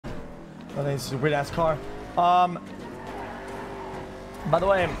I think it's a weird ass car. By the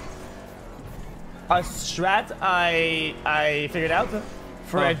way, a strat I figured out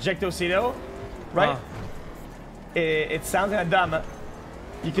for Ejectocito, right? It sounds kind of dumb.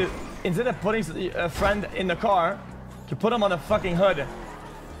 You could, instead of putting a friend in the car, you could put him on the fucking hood.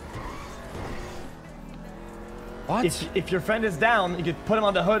 What? If your friend is down, you could put him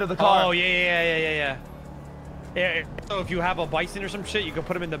on the hood of the car. Oh, yeah. So if you have a bison or some shit, you can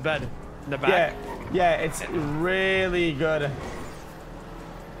put him in the bed, in the back. Yeah, it's really good.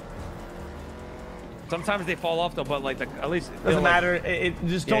 Sometimes they fall off though, but like at least doesn't matter.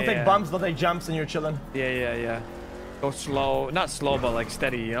 Just don't take bumps, don't take jumps, and you're chilling. Yeah. Go slow, not slow, but like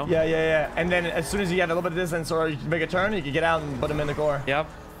steady, you know? Yeah. And then as soon as you get a little bit of distance or you make a turn, you can get out and put him in the core. Yep.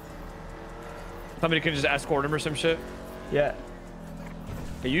 Somebody can just escort him or some shit. Yeah.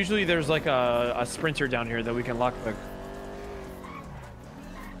 But usually there's like a sprinter down here that we can lock quick.